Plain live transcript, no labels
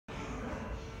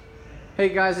Hey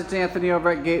guys, it's Anthony over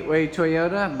at Gateway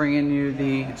Toyota, bringing you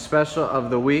the special of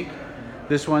the week.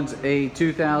 This one's a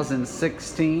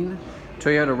 2016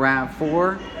 Toyota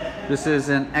RAV4. This is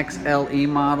an XLE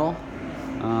model.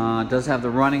 It does have the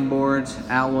running boards,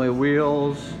 alloy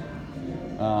wheels,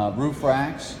 roof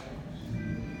racks.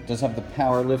 It does have the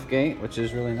power lift gate, which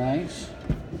is really nice.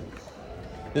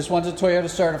 This one's a Toyota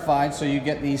certified, so you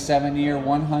get the 7-year,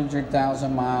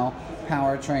 100,000 mile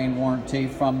powertrain warranty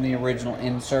from the original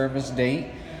in-service date.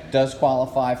 Does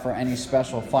qualify for any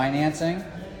special financing.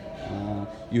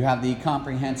 You have the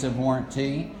comprehensive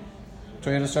warranty.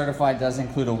 Toyota certified does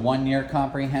include a 1-year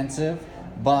comprehensive,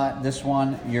 but this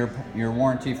one, your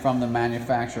warranty from the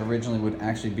manufacturer originally would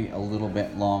actually be a little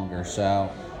bit longer. So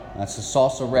that's a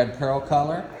salsa red pearl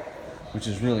color, which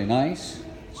is really nice.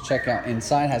 Let's check out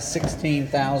inside. Has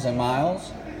 16,000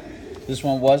 miles. This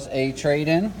one was a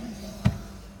trade-in.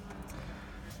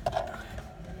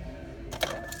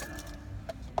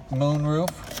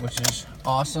 Moonroof, which is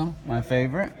awesome, my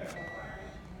favorite.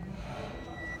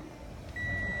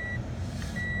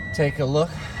 Take a look.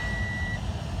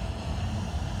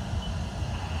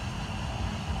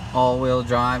 All-wheel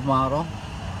drive model.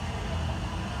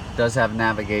 Does have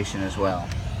navigation as well.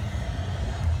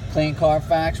 Clean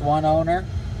Carfax, 1 owner.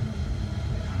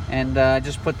 And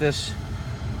just put this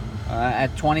at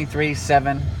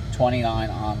 $23,729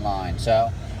 online. So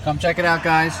come check it out,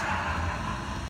 guys.